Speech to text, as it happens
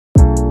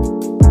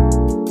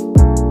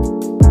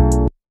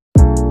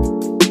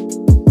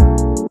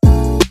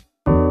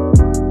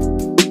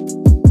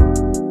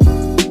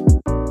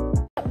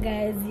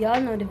y'all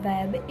know the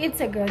vibe.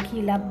 It's a girl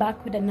Keela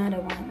back with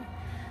another one.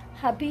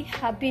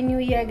 Happy new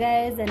year,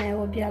 guys, and I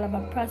hope y'all have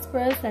a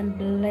prosperous and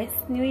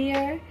blessed new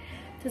year.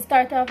 To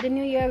start off the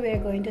new year, we're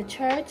going to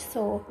church,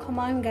 so come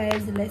on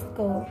guys, let's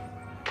go.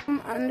 I'm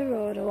on the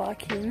road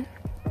walking.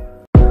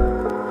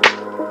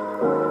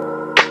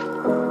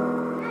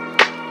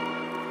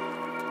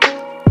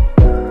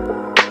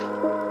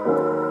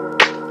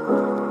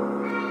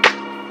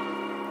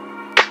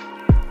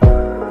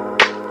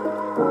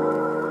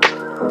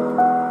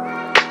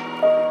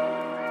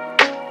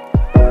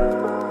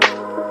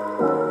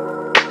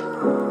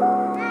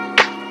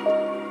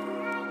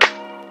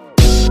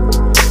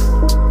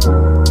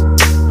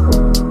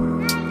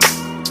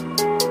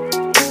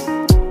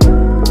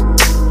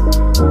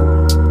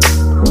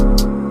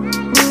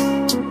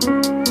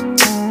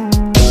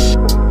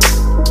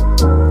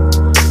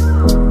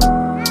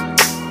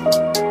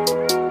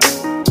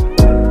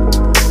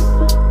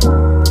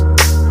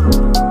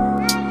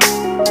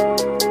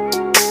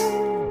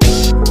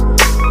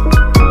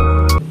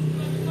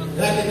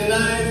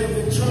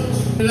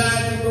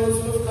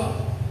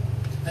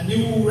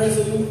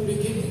 Resolute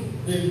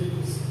beginning will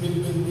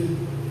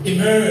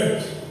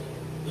emerge.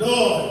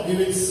 Lord, we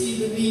will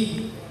see the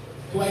need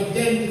to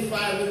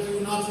identify with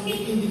you not in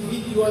the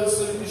individual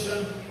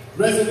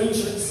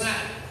resolution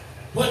side,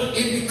 but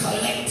in the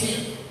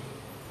collective.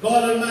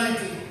 God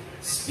Almighty,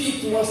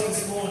 speak to us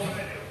this morning.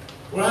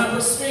 For I am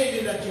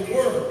persuaded that your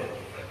word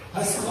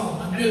has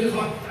come and will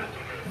come.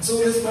 And so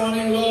this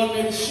morning, Lord,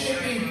 may the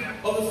shaping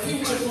of the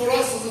future for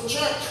us as a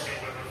church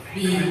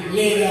be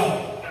laid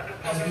out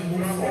as we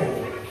move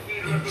forward.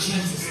 In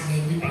Jesus'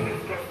 name we pray.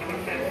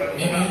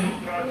 Amen.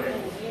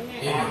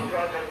 Amen.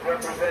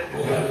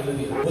 Oh,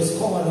 hallelujah. Was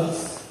called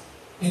us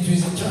into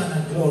his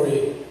eternal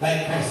glory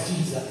by Christ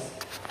Jesus.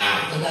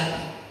 After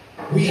that,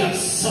 we have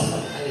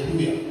suffered,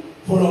 hallelujah,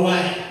 for a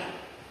while.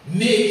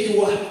 Make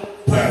you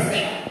what?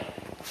 Perfect.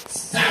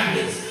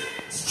 Establish.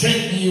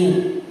 Strengthen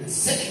you. And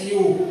setting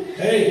you.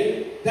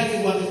 Hey, that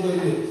is what is going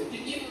to do.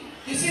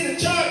 You see, the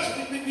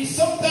church, we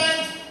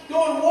sometimes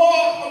don't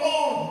walk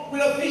alone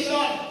with a vision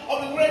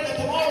of the greater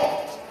tomorrow.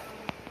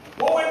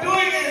 What we're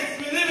doing is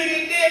we're living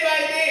it day by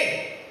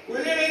day.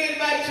 We're living it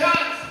by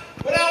chance.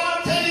 But I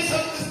want to tell you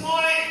something this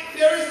morning.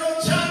 There is no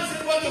chance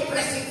in what you're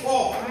pressing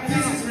for.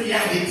 This is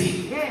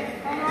reality.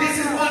 This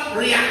is what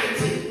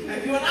reality. And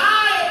you and I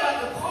are about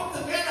to come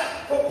together.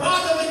 But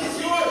part of it is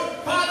yours.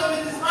 Part of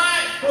it is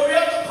mine. But we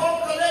have to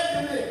come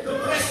collectively to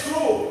press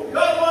through.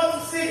 God wants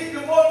to see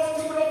the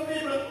multitude of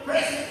people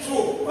pressing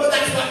through. But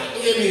that's what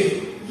the aim is.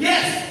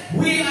 Yes,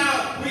 we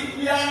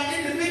are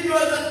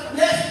individuals,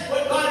 yes,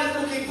 but God is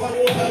looking for.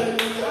 Oh,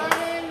 hallelujah.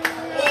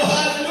 Oh,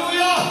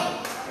 hallelujah.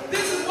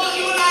 This is what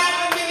you and I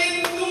are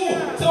beginning to do.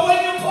 So when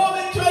you come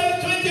in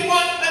 2021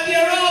 and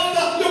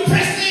thereafter, you're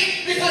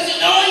pressing because you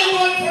know you're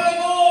going for a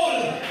goal.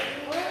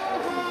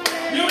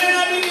 You may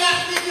not be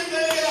last digits to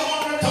get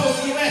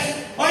 100,000 US,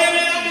 or you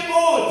may not be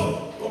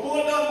bold. But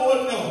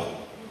bold now.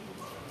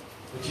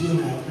 But you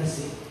and I are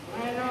pressing.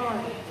 I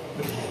know.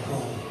 But I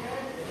call it.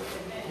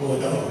 Oh,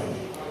 Lord.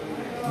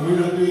 We're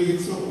not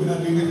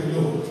doing it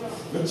alone.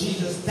 But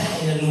Jesus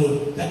died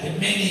alone that the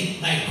many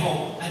might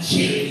come and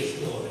share his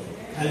glory.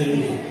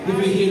 Hallelujah. If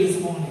you're here this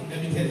morning, let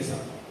me tell you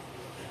something.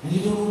 And you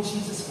don't know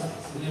Jesus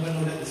Christ, you never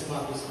know that this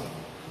part was coming.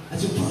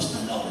 As you trust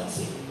the Lord and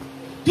say,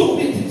 don't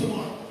wait till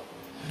tomorrow.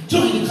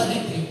 Join the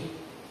collective.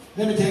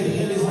 Let me tell you,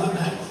 hell is not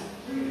nice.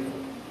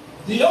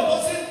 The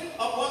opposite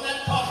of what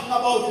I'm talking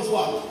about is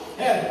what?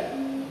 Hell.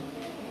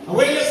 And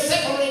when you're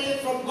separated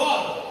from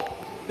God,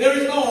 there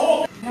is no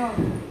hope. No.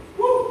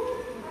 Woo.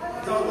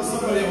 Talk to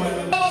somebody about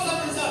it.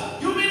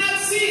 You may not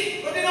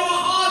see, but in our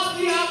hearts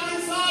we have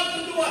resolved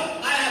to do what?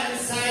 I have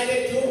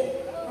decided to.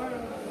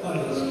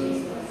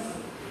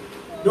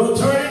 Don't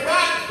turn it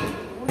back.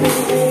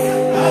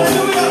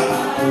 Hallelujah.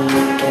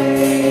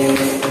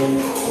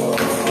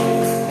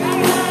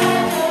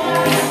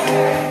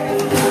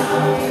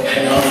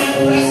 And don't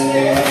impress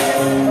me.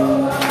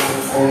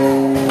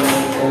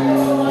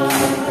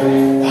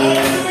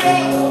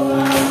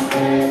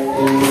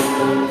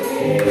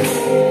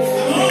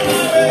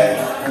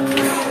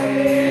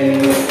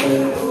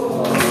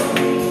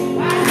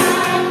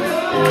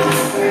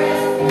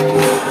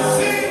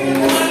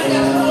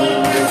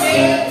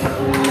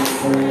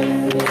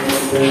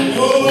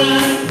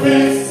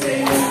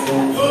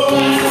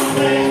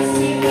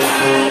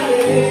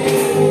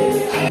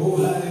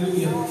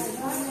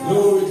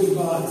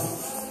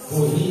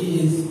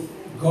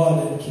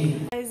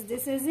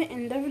 This is the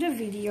end of the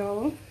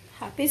video.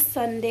 Happy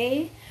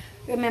Sunday.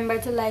 Remember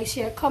to like,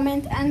 share,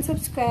 comment and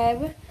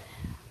subscribe.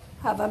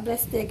 Have a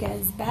blessed day,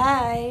 guys.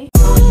 Bye.